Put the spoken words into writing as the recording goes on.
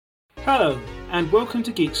Hello, and welcome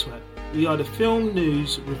to Geek Sweat. We are the film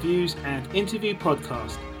news, reviews, and interview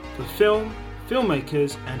podcast for film,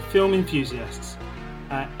 filmmakers, and film enthusiasts.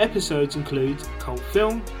 Our episodes include cult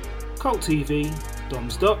film, cult TV,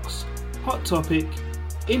 Dom's Docs, Hot Topic,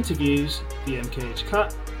 interviews, the MKH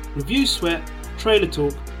Cut, review sweat, trailer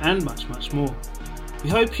talk, and much, much more. We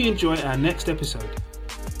hope you enjoy our next episode.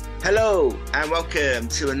 Hello and welcome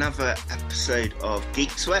to another episode of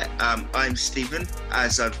Geek Sweat. I'm Stephen,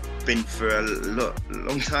 as I've been for a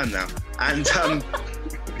long time now, and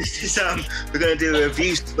this is we're going to do a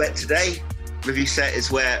review sweat today. Review set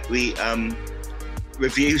is where we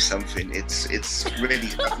review something. It's really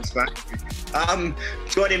satisfying.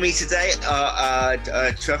 Joining me today are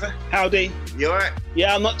Trevor. Howdy. You alright?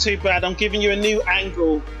 Yeah, I'm not too bad. I'm giving you a new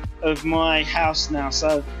angle of my house now,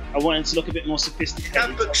 so I wanted to look a bit more sophisticated.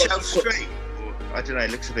 That bookshelf straight? I don't know,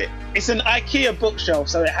 it looks a bit... It's an IKEA bookshelf,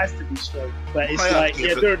 so it has to be straight. But it's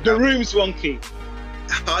the room's wonky.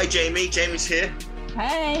 Hi, Jamie. Jamie's here.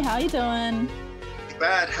 Hey, how you doing?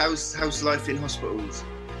 Bad. How's life in hospitals?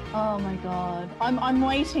 Oh my god, I'm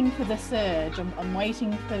waiting for the surge. I'm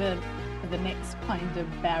waiting for the next kind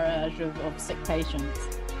of barrage of sick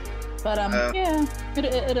patients. But yeah,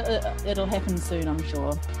 it'll happen soon, I'm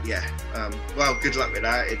sure. Yeah. Well, good luck with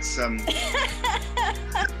that. It's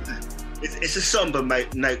it's a somber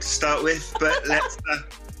note to start with, but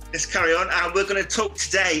let's carry on. And we're going to talk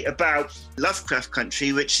today about Lovecraft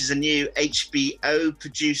Country, which is a new HBO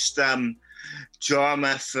produced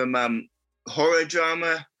drama from horror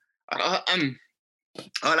drama.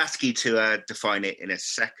 I'll ask you to define it in a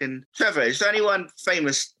second. Trevor, is there anyone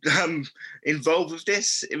famous involved with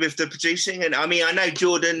this, with the producing? And I mean, I know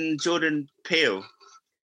Jordan Peele.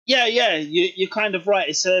 Yeah, you're kind of right.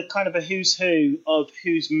 It's a kind of a who's who of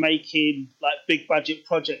who's making like big budget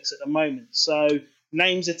projects at the moment. So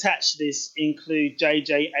names attached to this include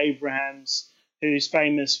J.J. Abrams, who's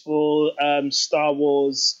famous for Star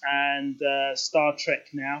Wars and Star Trek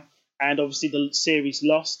now, and obviously the series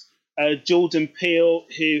Lost. Jordan Peele,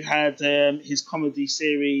 who had his comedy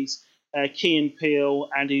series Key and Peele,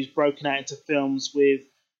 and who's broken out into films with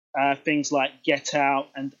things like Get Out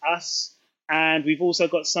and Us. And we've also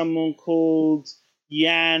got someone called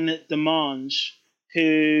Yann Demange,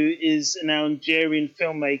 who is an Algerian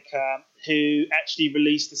filmmaker who actually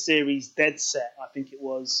released the series Dead Set, I think it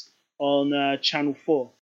was, on Channel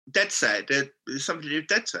 4. Dead Set? There's something to do with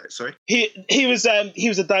Dead Set, sorry. He was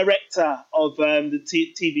a director of the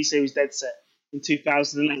TV series Dead Set in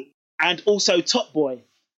 2008, and also Top Boy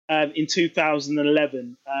in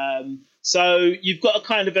 2011. So you've got a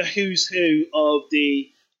kind of a who's who of the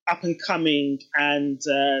up and coming and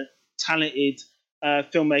talented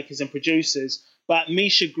filmmakers and producers. But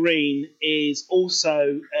Misha Green is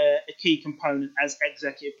also a key component as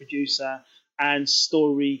executive producer and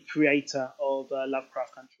story creator of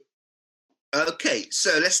Lovecraft Country. Okay,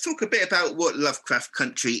 so let's talk a bit about what Lovecraft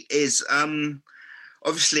Country is.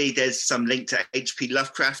 Obviously, there's some link to H.P.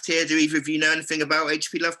 Lovecraft here. Do either of you know anything about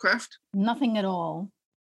H.P. Lovecraft? Nothing at all.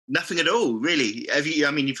 Nothing at all, really? Have you?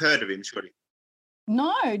 I mean, you've heard of him, surely?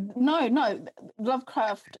 No.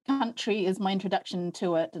 Lovecraft Country is my introduction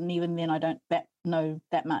to it, and even then I don't know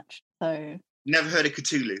that much. So Never heard of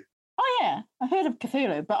Cthulhu? Oh yeah, I heard of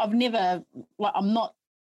Cthulhu, but I've never, I'm not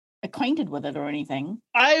acquainted with it or anything.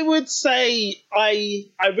 I would say I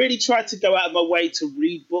really try to go out of my way to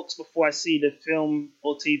read books before I see the film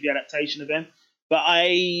or TV adaptation of them. But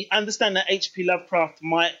I understand that H.P. Lovecraft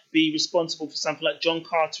might be responsible for something like John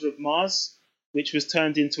Carter of Mars, which was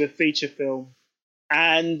turned into a feature film.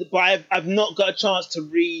 But I've not got a chance to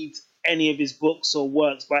read any of his books or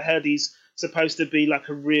works, but I heard he's supposed to be like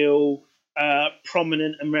a real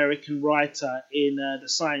prominent American writer in the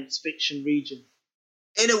science fiction region.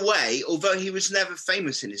 In a way, although he was never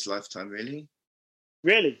famous in his lifetime, really.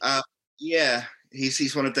 Really? Yeah,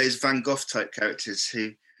 he's one of those Van Gogh type characters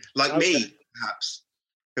who, like me, perhaps,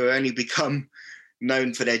 who only become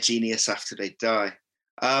known for their genius after they die.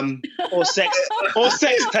 Or sex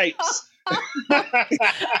tapes.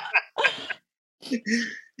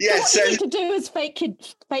 Yeah, so what you need to do is fake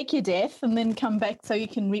your death and then come back so you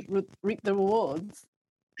can reap the rewards.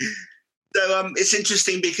 So it's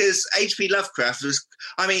interesting because H.P. Lovecraft was,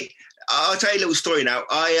 I mean, I'll tell you a little story now.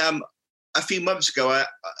 A few months ago,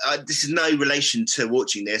 this is no relation to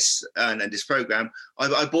watching this and this program.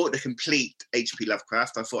 I bought the complete H.P.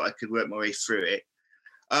 Lovecraft. I thought I could work my way through it.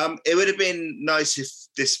 It would have been nice if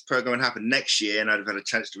this program had happened next year and I'd have had a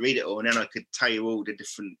chance to read it all, and then I could tell you all the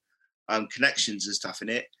different connections and stuff in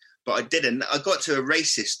it. But I didn't. I got to a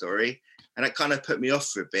racist story, and it kind of put me off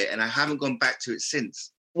for a bit, and I haven't gone back to it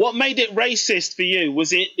since. What made it racist for you?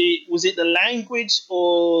 Was it the language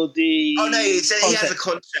or the? Oh no, he has a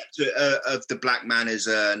concept of the black man as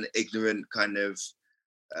an ignorant kind of,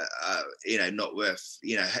 not worth.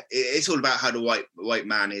 It's all about how the white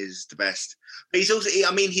man is the best. But he's also,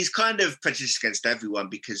 he's kind of prejudiced against everyone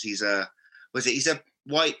because he's a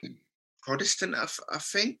white Protestant, I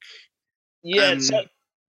think. Yeah.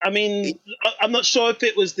 I'm not sure if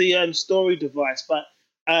it was the story device, but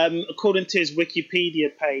according to his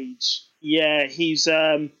Wikipedia page, he's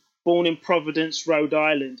born in Providence, Rhode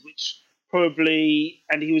Island, which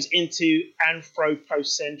and he was into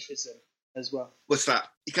anthropocentrism as well. What's that?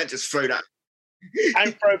 You can't just throw that.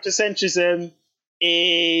 Anthropocentrism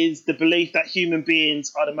is the belief that human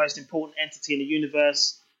beings are the most important entity in the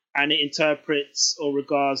universe, and it interprets or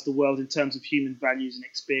regards the world in terms of human values and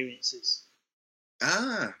experiences.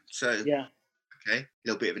 So yeah, okay, a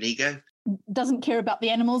little bit of an ego. Doesn't care about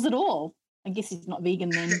the animals at all. I guess he's not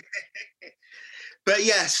vegan then. But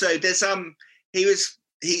yeah, so there's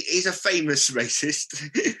he's a famous racist.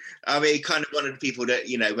 He kind of one of the people that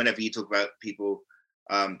whenever you talk about people,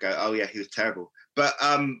 go, oh yeah, he was terrible. But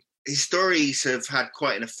his stories have had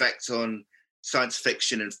quite an effect on science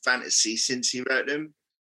fiction and fantasy since he wrote them.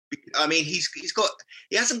 He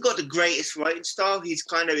hasn't got the greatest writing style.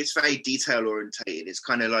 It's very detail orientated. It's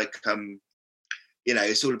kind of like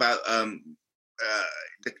it's all about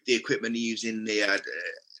the equipment they use in the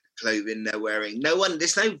clothing they're wearing.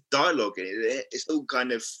 There's no dialogue in it. It's all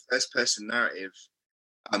kind of first person narrative.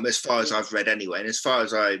 As far as I've read anyway, and as far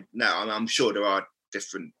as I know, I'm sure there are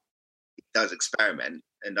different. He does experiment,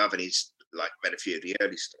 and I've only read a few of the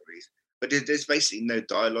early stories, but there's basically no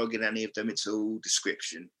dialogue in any of them. It's all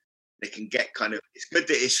description. They can get it's good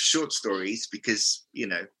that it's short stories because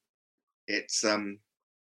it's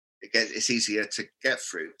it's easier to get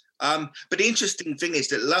through. But the interesting thing is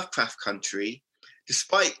that Lovecraft Country,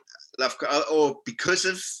 despite Lovecraft or because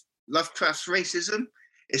of Lovecraft's racism,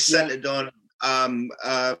 is centered on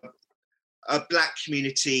a black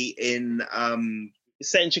community in. It's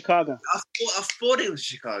set in Chicago. I thought it was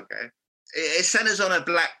Chicago. It centers on a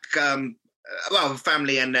black,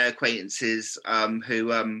 family and their acquaintances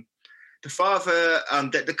who. The father,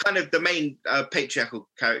 the main patriarchal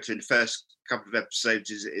character in the first couple of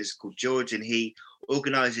episodes is called George, and he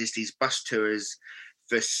organises these bus tours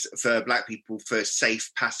for black people for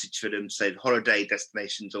safe passage for them, so holiday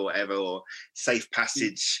destinations or whatever, or safe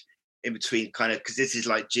passage in between, because this is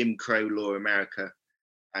like Jim Crow law America,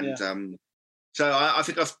 and so I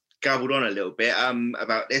think I've gabbled on a little bit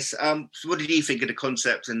about this. So what did you think of the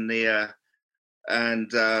concept and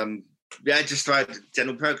just about the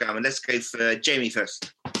general program, and let's go for Jamie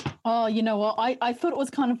first. Oh, you know what? I thought it was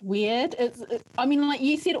kind of weird. Like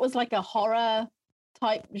you said, it was like a horror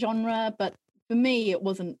type genre, but for me, it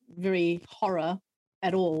wasn't very horror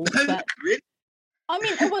at all. But really?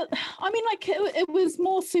 It was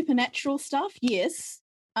more supernatural stuff, yes.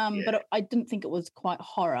 But I didn't think it was quite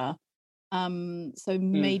horror. So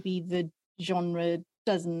maybe the genre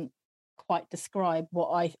doesn't quite describe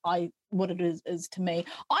what it is to me.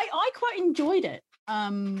 I quite enjoyed it.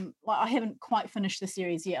 I haven't quite finished the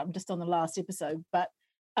series yet. I'm just on the last episode, but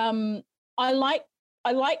I like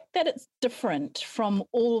that it's different from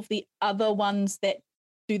all of the other ones that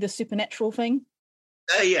do the supernatural thing.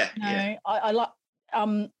 I like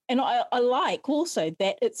and I like also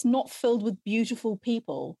that it's not filled with beautiful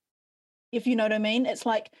people. If you know what I mean, it's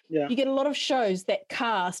like you get a lot of shows that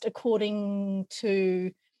cast according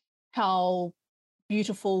to how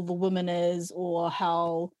beautiful the woman is, or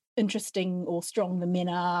how interesting or strong the men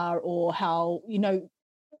are, or how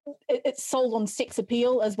it's sold on sex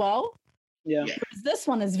appeal as well. Whereas this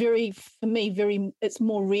one is for me it's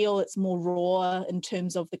more real, it's more raw in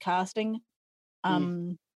terms of the casting.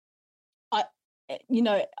 I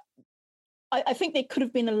think there could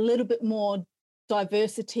have been a little bit more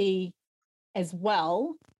diversity as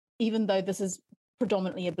well, even though this is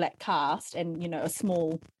predominantly a black cast and a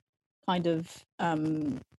small kind of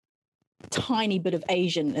tiny bit of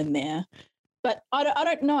Asian in there. But I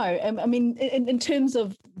don't know. I mean, in terms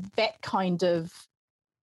of that kind of,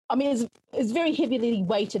 it's very heavily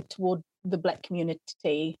weighted toward the black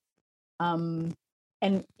community, and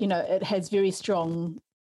it has very strong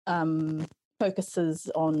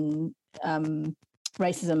focuses on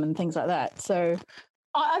racism and things like that. So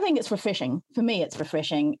I think it's refreshing. For me, it's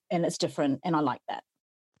refreshing and it's different, and I like that.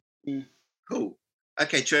 Cool.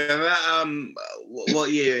 Okay, Trevor, what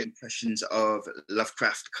are your impressions of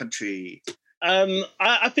Lovecraft Country?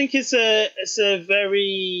 I think it's a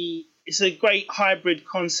great hybrid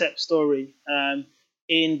concept story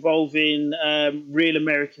involving real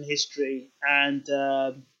American history and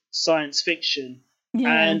science fiction.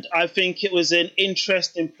 And I think it was an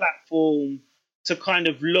interesting platform to kind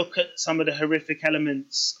of look at some of the horrific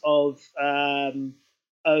elements of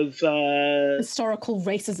historical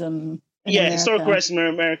racism. Historical racism in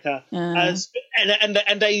America. And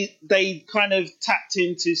they kind of tapped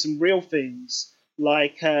into some real things,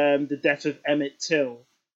 like the death of Emmett Till,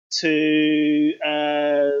 to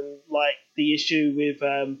like the issue with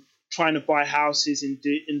trying to buy houses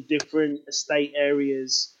in different estate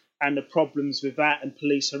areas and the problems with that and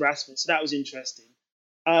police harassment. So that was interesting.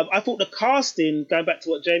 I thought the casting, going back to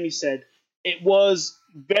what Jamie said, it was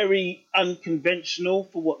very unconventional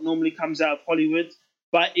for what normally comes out of Hollywood,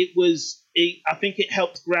 but I think it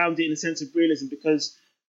helped ground it in a sense of realism, because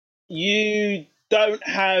you don't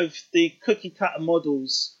have the cookie cutter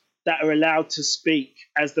models that are allowed to speak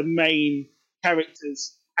as the main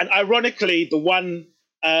characters. And ironically, the one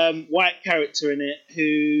white character in it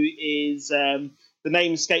who is, the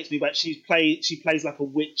name escapes me, but she plays like a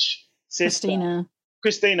witch sister.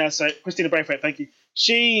 Christina Braithwaite, thank you.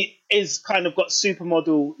 She is kind of got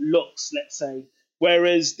supermodel looks, let's say.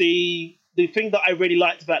 Whereas the thing that I really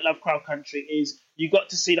liked about Lovecraft Country is you got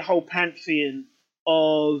to see the whole pantheon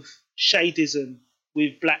of shadism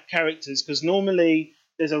with black characters, because normally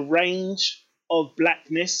there's a range of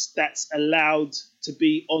blackness that's allowed to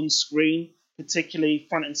be on screen, particularly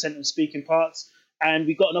front and center speaking parts. And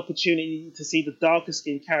we got an opportunity to see the darker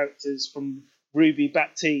skinned characters from Ruby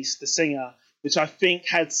Baptiste, the singer, which I think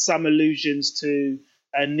had some allusions to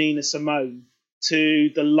Nina Simone,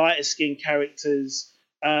 to the lighter skinned characters,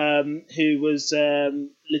 who was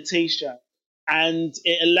Letitia. And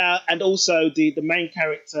it allowed, and also the main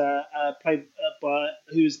character played by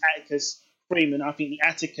who's Atticus Freeman. I think the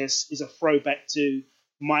Atticus is a throwback to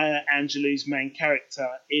Maya Angelou's main character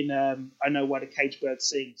in I Know Why the Caged Bird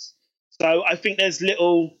Sings. So I think there's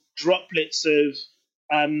little droplets of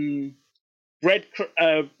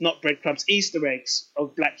not breadcrumbs, Easter eggs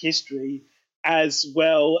of Black history, as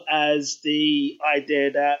well as the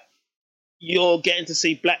idea that you're getting to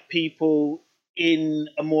see Black people in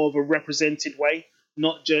a more of a represented way,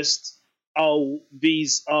 not just,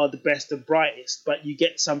 these are the best and brightest, but you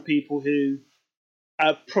get some people who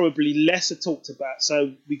are probably lesser talked about.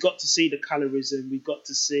 So we got to see the colorism, we got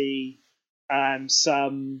to see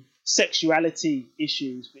some sexuality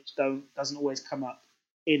issues, which doesn't always come up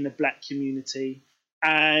in the Black community.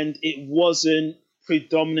 And it wasn't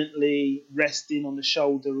predominantly resting on the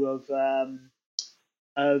shoulder of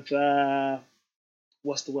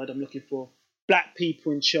what's the word I'm looking for? Black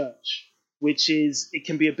people in church, which it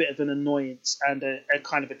can be a bit of an annoyance and a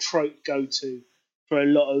kind of a trope go-to for a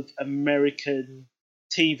lot of American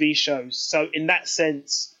TV shows. So in that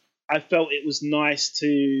sense, I felt it was nice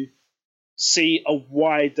to see a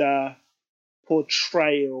wider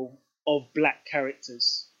portrayal of Black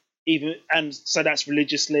characters, and so that's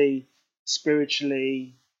religiously,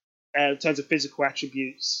 spiritually, in terms of physical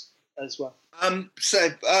attributes as well. So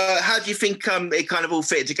how do you think it kind of all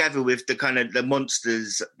fitted together with the kind of the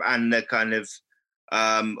monsters and the kind of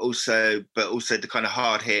also the kind of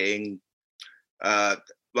hard hitting?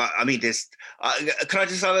 Well, I mean, can I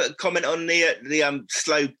just have a comment on the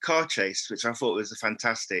slow car chase, which I thought was a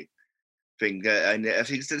fantastic thing. And I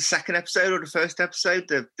think it's the second episode or the first episode,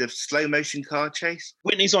 the slow motion car chase.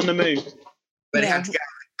 Whitney's on the move. But they had to get out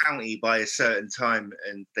of the county by a certain time,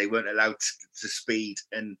 and they weren't allowed to speed.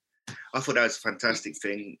 And I thought that was a fantastic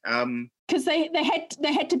thing. Because they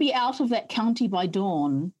had to be out of that county by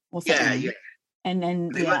dawn or something. Yeah. And then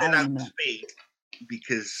they weren't allowed to speed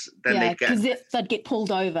because then they'd get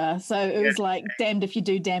pulled over. So it was like damned if you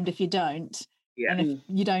do, damned if you don't. Yeah. And if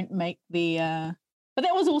you don't make the but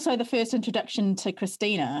that was also the first introduction to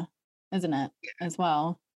Christina, isn't it? Yeah. As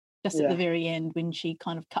well. Just at the very end when she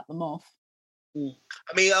kind of cut them off. I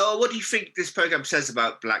mean, what do you think this program says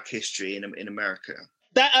about Black history in America?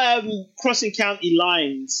 That crossing county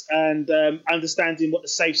lines and understanding what the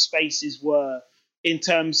safe spaces were in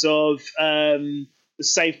terms of the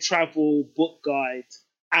safe travel book guide,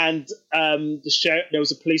 and there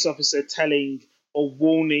was a police officer telling or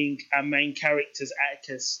warning our main characters,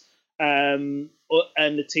 Atticus and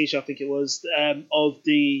Letitia, I think it was, of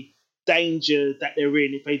the danger that they're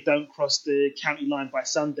in if they don't cross the county line by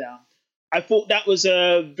sundown. I thought that was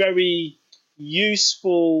a very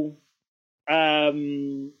useful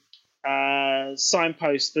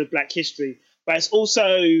signpost for Black history, but it's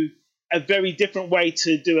also a very different way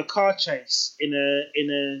to do a car chase in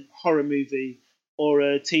a horror movie or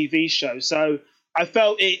a TV show. So I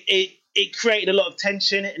felt it created a lot of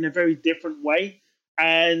tension in a very different way,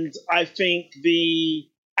 and I think the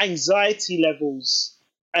anxiety levels.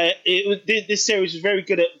 This series was very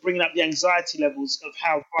good at bringing up the anxiety levels of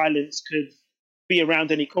how violence could be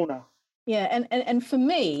around any corner. Yeah, and for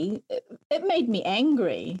me, it made me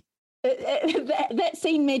angry. That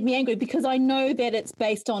scene made me angry because I know that it's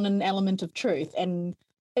based on an element of truth, and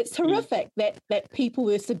it's horrific that people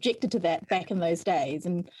were subjected to that back in those days.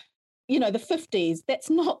 And, the 50s, that's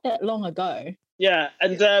not that long ago. Yeah,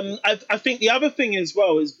 and I think the other thing as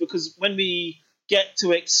well is because when we get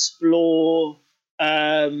to explore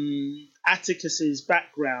Atticus's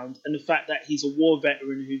background and the fact that he's a war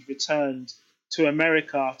veteran who's returned to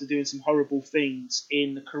America after doing some horrible things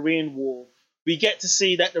in the Korean War, we get to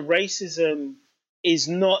see that the racism is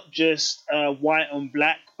not just white on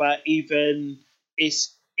black, but even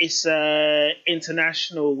it's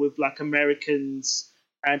international with like Americans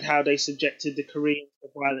and how they subjected the Koreans to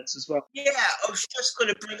violence as well. Yeah, I was just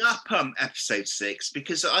going to bring up episode 6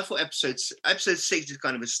 because I thought episode 6 is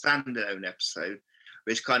kind of a standalone episode,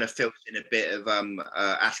 which kind of fills in a bit of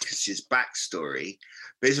Atticus's backstory.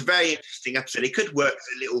 But it's a very interesting episode. It could work as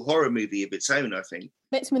a little horror movie of its own, I think.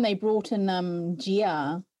 That's when they brought in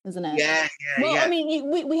Gia, isn't it? Yeah. Well, yeah. I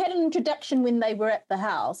mean, we had an introduction when they were at the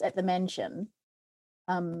house, at the mansion.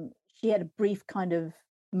 She had a brief kind of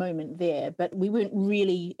moment there, but we weren't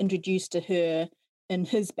really introduced to her in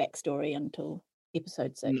his backstory until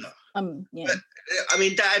episode 6. No. Yeah. But, I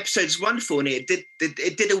mean, that episode's wonderful, and it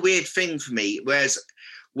did a weird thing for me, where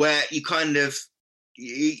you kind of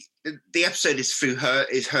the episode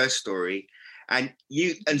is her story, and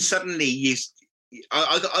suddenly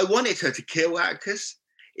I wanted her to kill Atticus,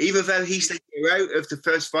 even though he's the hero of the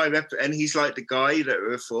first 5 episodes, and he's like the guy that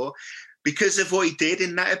we're for, because of what he did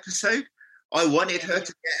in that episode. I wanted her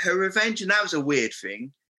to get her revenge, and that was a weird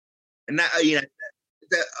thing. And that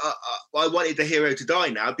I wanted the hero to die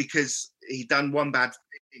now because he'd done one bad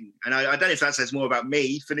thing. And I don't know if that says more about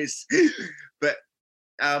me for this, but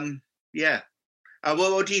yeah.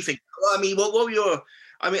 What do you think? I mean, what were your?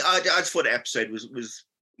 I mean, I just thought the episode was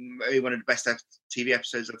maybe one of the best TV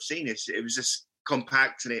episodes I've seen. It was just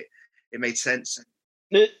compact and it made sense.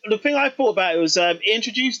 The thing I thought about it was it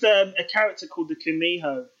introduced a character called the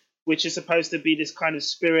Kumiho, which is supposed to be this kind of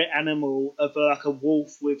spirit animal of like a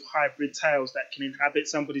wolf with hybrid tails that can inhabit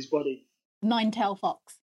somebody's body. Nine-tailed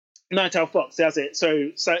fox. Nine-tailed fox, that's it.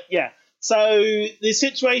 So yeah. So the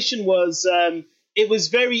situation was, it was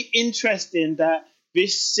very interesting that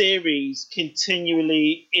this series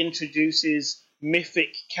continually introduces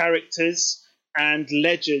mythic characters and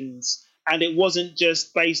legends, and it wasn't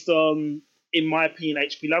just based on, in my opinion,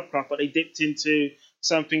 H.P. Lovecraft, but they dipped into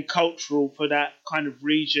something cultural for that kind of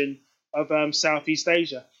region of Southeast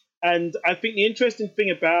Asia. And I think the interesting thing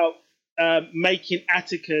about making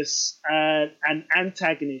Atticus an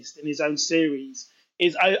antagonist in his own series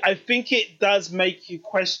is I think it does make you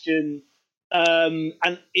question, I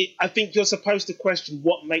think you're supposed to question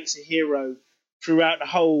what makes a hero throughout the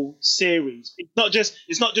whole series. It's not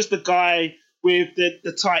just the guy with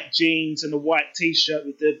the tight jeans and the white T-shirt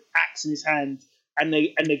with the axe in his hand and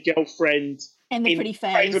the girlfriend and the pretty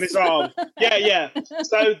face on his arm. Yeah.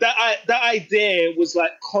 So that idea was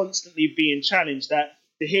like constantly being challenged. That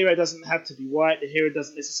the hero doesn't have to be white. The hero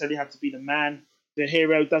doesn't necessarily have to be the man. The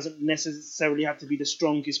hero doesn't necessarily have to be the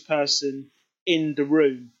strongest person in the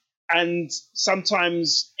room. And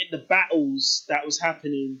sometimes in the battles that was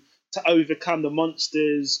happening to overcome the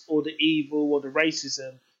monsters or the evil or the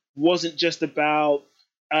racism wasn't just about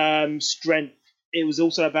strength. It was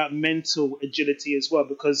also about mental agility as well,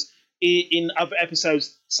 because in other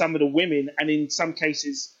episodes, some of the women, and in some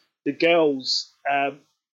cases the girls,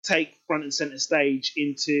 take front and center stage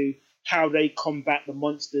into how they combat the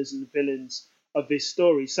monsters and the villains of this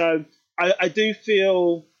story. So I do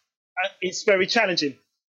feel it's very challenging.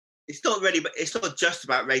 It's not just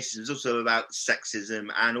about racism. It's also about sexism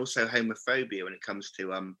and also homophobia when it comes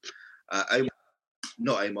to Omar.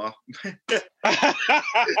 Not Omar.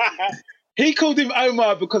 He called him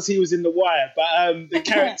Omar because he was in The Wire, but the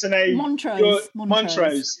character name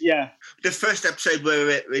Montrose. Yeah. The first episode where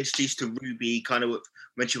we're introduced to Ruby, kind of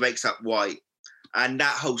when she wakes up white, and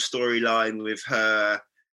that whole storyline with her.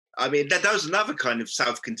 I mean, that was another kind of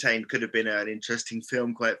self-contained, could have been an interesting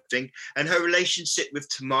film kind of thing. And her relationship with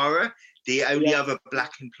Tamara, the only other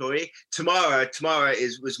black employee. Tamara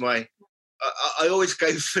was my. I always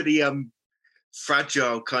go for the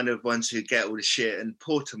fragile kind of ones who get all the shit, and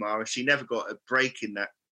poor Tamara, she never got a break in that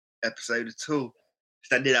episode at all.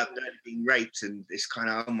 She ended up being raped, and it's kind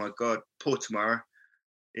of, oh my god, poor Tamara.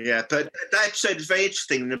 Yeah, but that episode is very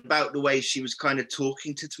interesting about the way she was kind of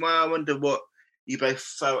talking to Tamara. I wonder what you both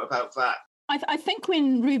felt about that. I think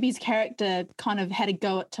when Ruby's character kind of had a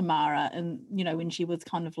go at Tamara, and when she was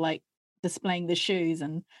kind of like displaying the shoes,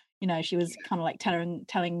 and You know, she was kind of like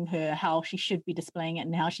telling her how she should be displaying it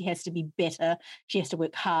and how she has to be better. She has to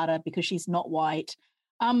work harder because she's not white.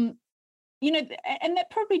 You know, and that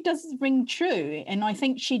probably does ring true. And I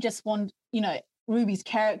think she just Ruby's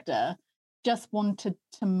character just wanted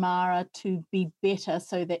Tamara to be better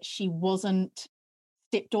so that she wasn't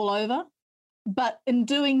stepped all over. But in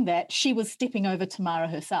doing that, she was stepping over Tamara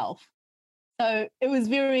herself. So it was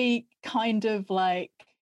very kind of like,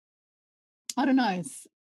 I don't know,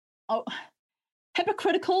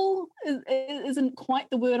 hypocritical isn't quite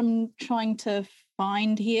the word I'm trying to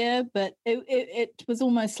find here, but it was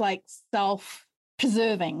almost like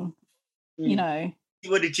self-preserving, you know.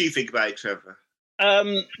 What did you think about it, Trevor?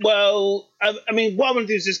 Well, I mean, what I want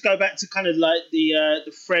to do is just go back to kind of like the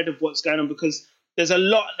thread of what's going on, because there's a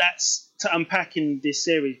lot that's to unpack in this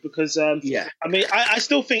series. Because I mean, I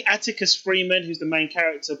still think Atticus Freeman, who's the main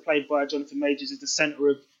character played by Jonathan Majors, is the center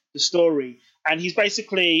of the story, and he's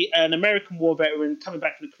basically an American war veteran coming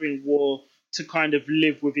back from the Korean War to kind of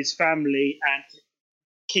live with his family and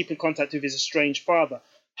keep in contact with his estranged father.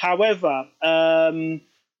 However,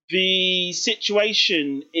 the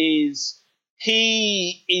situation is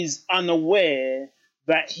he is unaware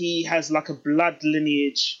that he has like a blood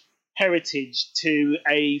lineage heritage to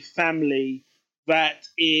a family that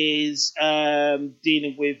is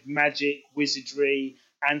dealing with magic, wizardry,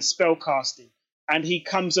 and spellcasting. And he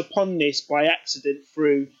comes upon this by accident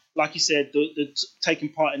through, like you said, the taking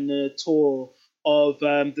part in the tour of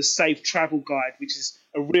the Safe Travel Guide, which is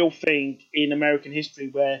a real thing in American history,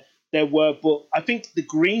 where there were books. I think The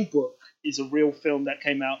Green Book is a real film that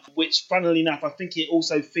came out, which, funnily enough, I think it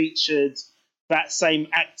also featured that same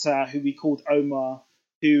actor who we called Omar,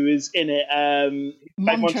 who is in it.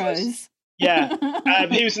 Montrose. Yeah,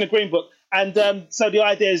 he was in The Green Book. And so the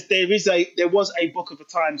idea is there was a book of the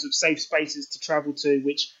times of safe spaces to travel to,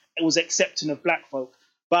 which it was accepting of black folk.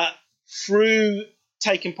 But through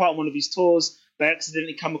taking part in one of these tours, they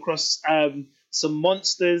accidentally come across some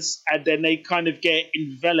monsters, and then they kind of get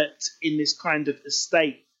enveloped in this kind of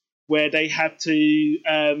estate where they have to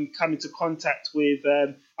come into contact with,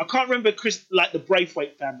 I can't remember, like the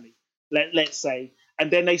Braithwaite family, let's say. And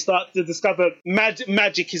then they start to discover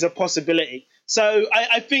magic is a possibility. So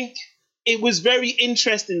I think it was very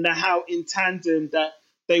interesting how in tandem that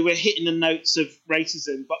they were hitting the notes of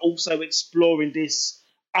racism, but also exploring this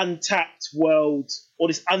untapped world, or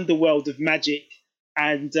this underworld of magic,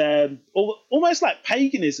 and almost like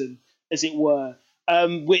paganism, as it were,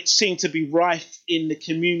 which seemed to be rife in the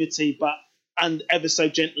community, but ever so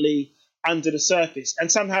gently under the surface. And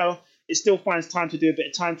somehow it still finds time to do a bit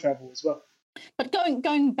of time travel as well. But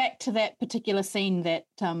going back to that particular scene that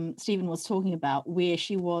Stephen was talking about, where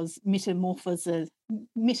she was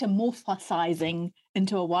metamorphosizing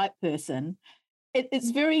into a white person,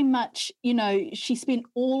 it's very much, you know, she spent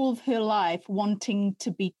all of her life wanting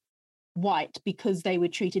to be white because they were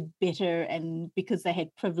treated better and because they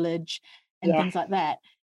had privilege and things like that.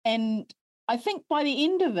 And I think by the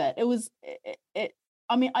end of it, it was,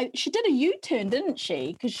 she did a U-turn, didn't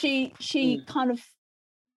she? Because she kind of,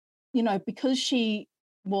 you know, because she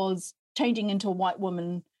was changing into a white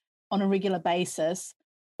woman on a regular basis,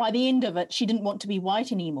 by the end of it, she didn't want to be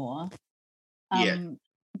white anymore. And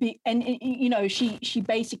you know, she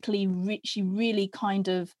basically she really kind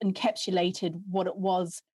of encapsulated what it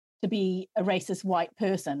was to be a racist white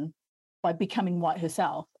person by becoming white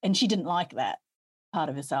herself, and she didn't like that part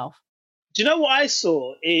of herself. Do you know what I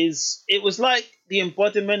saw? Is it was like the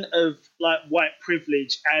embodiment of like white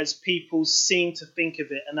privilege as people seem to think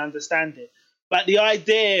of it and understand it. But the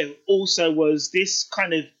idea also was this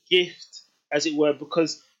kind of gift, as it were,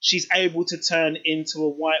 because she's able to turn into a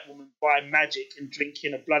white woman by magic and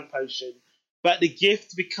drinking a blood potion. But the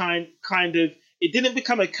gift became it didn't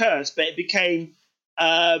become a curse, but it became,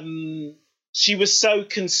 she was so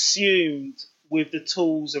consumed with the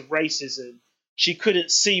tools of racism, she couldn't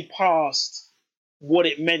see past what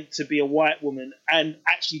it meant to be a white woman and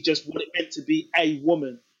actually just what it meant to be a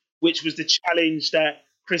woman, which was the challenge that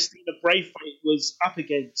Christina Braithwaite was up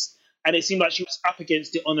against. And it seemed like she was up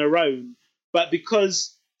against it on her own. But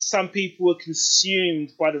because some people were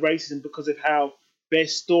consumed by the racism because of how their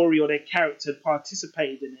story or their character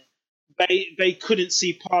participated in it, they couldn't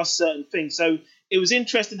see past certain things. So it was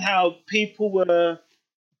interesting how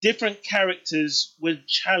different characters were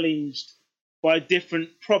challenged by different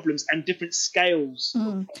problems and different scales.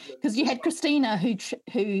 Because you had Christina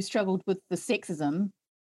who struggled with the sexism,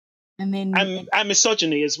 and then and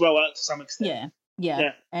misogyny as well to some extent.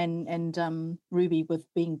 Yeah. And Ruby with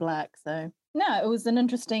being black. So no, it was an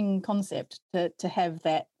interesting concept to have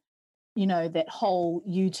that, you know, that whole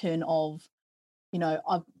U-turn of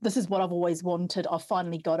this is what I've always wanted. I've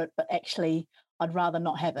finally got it, but actually, I'd rather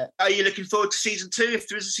not have it. Are you looking forward to season 2? If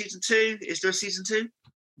there is a season 2, is there a season 2?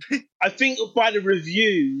 I think by the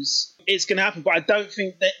reviews, it's going to happen, but I don't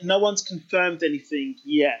think that no one's confirmed anything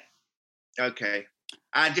yet. Okay.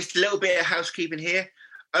 And just a little bit of housekeeping here.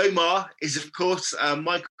 Omar is, of course,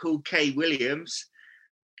 Michael K. Williams.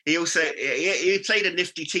 He also he played a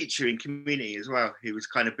nifty teacher in Community as well, who was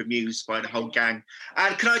kind of bemused by the whole gang.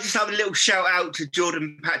 And can I just have a little shout out to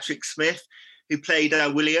Jordan Patrick Smith, who played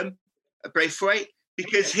William Braithwaite,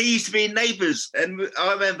 because he used to be in Neighbours, and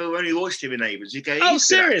I remember when we watched him in Neighbours. You go, oh,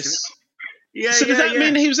 serious? Yeah. So does that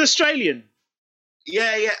mean he was Australian?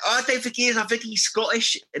 Yeah. I don't think he is. I think he's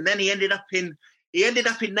Scottish, and then he ended up in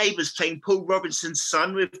Neighbours playing Paul Robinson's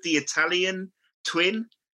son with the Italian twin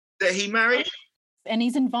that he married. And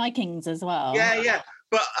he's in Vikings as well. Yeah.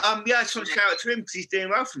 But I just want to shout out to him because he's doing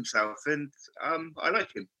well for himself, and I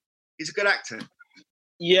like him. He's a good actor.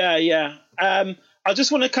 Yeah. I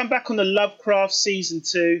just want to come back on the Lovecraft season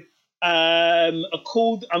 2.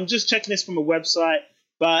 I'm just checking this from a website,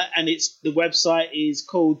 the website is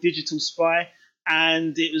called Digital Spy,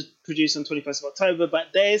 and it was produced on 21st of October. But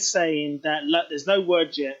they're saying that there's no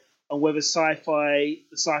word yet on whether the sci-fi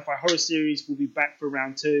horror series will be back for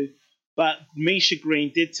round 2. But Misha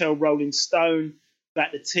Green did tell Rolling Stone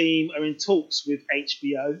that the team are in talks with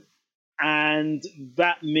HBO, and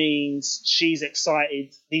that means she's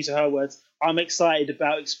excited. These are her words. I'm excited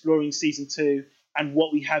about exploring season 2 and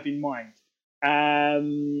what we have in mind.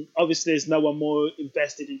 Obviously, there's no one more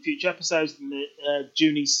invested in future episodes than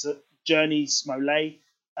Journey Smollett,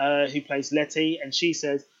 who plays Letty, and she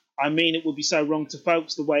says, I mean, it would be so wrong to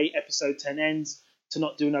folks the way episode 10 ends to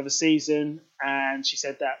not do another season. And she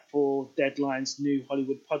said that for Deadline's new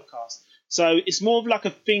Hollywood podcast. So it's more of like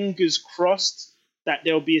a fingers crossed that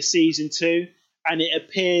there'll be a season 2. And it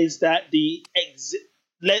appears that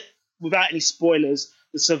without any spoilers,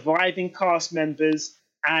 the surviving cast members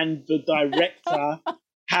and the director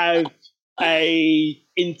have a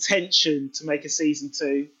intention to make a season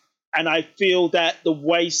 2. And I feel that the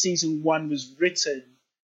way season 1 was written,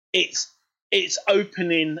 it's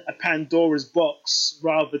opening a Pandora's box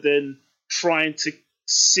rather than trying to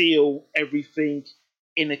seal everything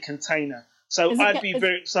in a container. So I'd be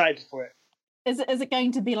very excited for it. Is it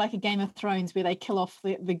going to be like a Game of Thrones where they kill off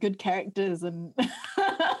the good characters and?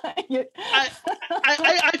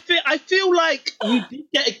 I feel like you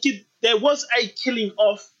did get there was a killing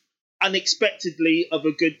off unexpectedly of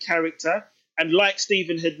a good character, and like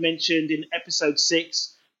Stephen had mentioned in episode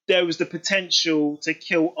 6, there was the potential to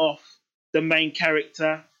kill off the main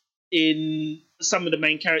character in some of the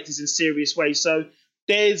main characters in serious ways. So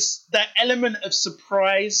there's that element of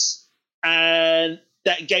surprise and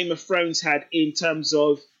that Game of Thrones had in terms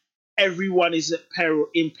of everyone is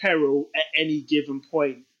in peril at any given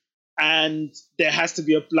point. And there has to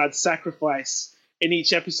be a blood sacrifice in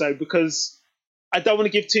each episode, because I don't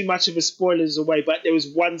want to give too much of a spoilers away, but there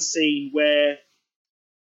was one scene where,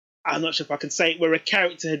 I'm not sure if I can say it, where a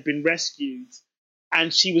character had been rescued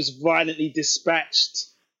and she was violently dispatched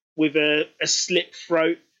with a slit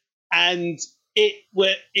throat, and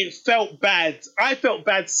it felt bad. I felt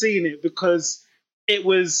bad seeing it because it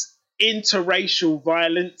was interracial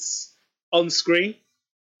violence on screen,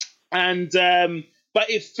 and but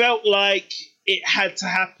it felt like it had to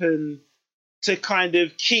happen to kind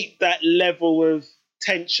of keep that level of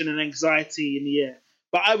tension and anxiety in the air.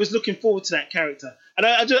 But I was looking forward to that character. And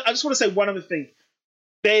I just want to say one other thing.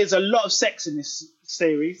 There's a lot of sex in this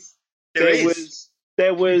series.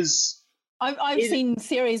 There was. I've seen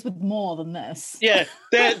series with more than this. Yeah,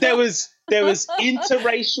 there was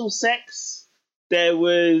interracial sex. There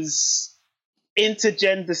was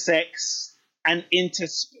intergender sex and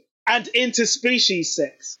interspecies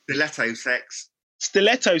sex.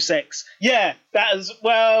 Stiletto sex. Yeah, that is,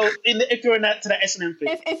 well, if you're in that to that S&M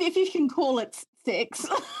thing. If you can call it sex,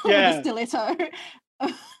 yeah. With a stiletto.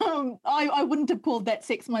 I wouldn't have called that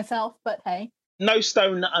sex myself, but hey. No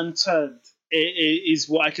stone unturned is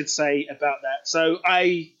what I could say about that. So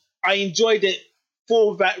I enjoyed it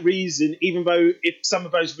for that reason, even though if some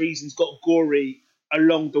of those reasons got gory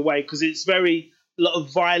along the way, because it's a lot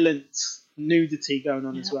of violent nudity going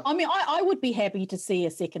on as well. I mean, I would be happy to see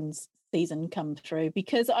a second season come through,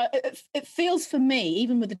 because it feels for me,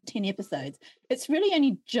 even with the 10 episodes, it's really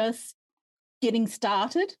only just getting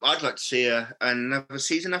started. I'd like to see another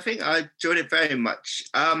season. I think I enjoyed it very much.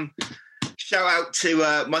 Shout out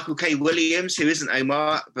to Michael K. Williams, who isn't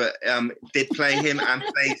Omar, but did play him and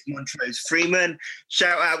plays Montrose Freeman.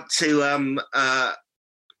 Shout out to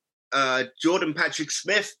Jordan Patrick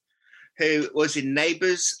Smith, who was in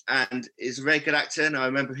Neighbours and is a very good actor, and I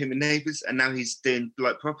remember him in Neighbours, and now he's doing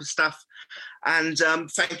like proper stuff. And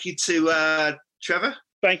thank you to Trevor.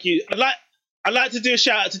 Thank you. I'd like to do a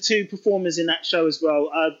shout out to 2 performers in that show as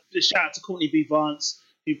well. A shout out to Courtney B. Vance,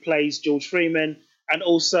 who plays George Freeman, and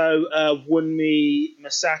also Wunmi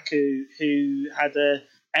Masaku, who had an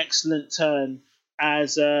excellent turn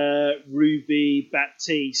as Ruby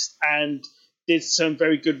Baptiste and did some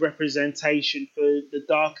very good representation for the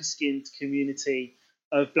darker skinned community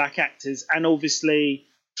of black actors, and obviously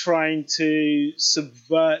trying to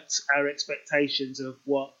subvert our expectations of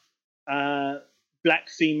what black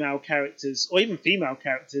female characters or even female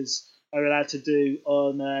characters are allowed to do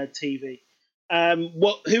on TV.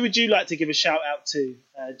 Who would you like to give a shout out to,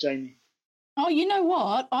 Jamie? Oh, you know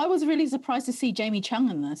what? I was really surprised to see Jamie Chung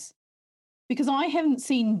in this, because I haven't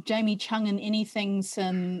seen Jamie Chung in anything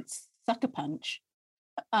since Sucker Punch.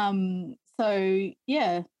 So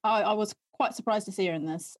yeah, I was quite surprised to see her in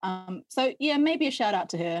this. So yeah, maybe a shout out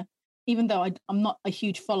to her, even though I'm not a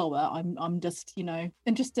huge follower. I'm just,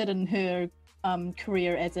 interested in her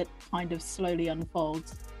career as it kind of slowly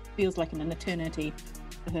unfolds. Feels like an eternity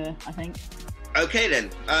for her, I think. Okay then,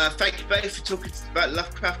 thank you both for talking about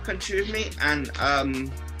Lovecraft Country with me, and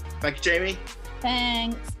thank you, Jamie.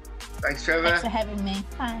 Thanks, Trevor. Thanks for having me.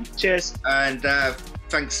 Bye. Cheers. And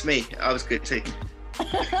thanks me, I was good too.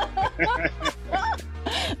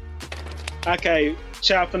 Okay,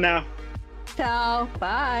 ciao for now. Ciao,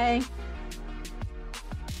 bye.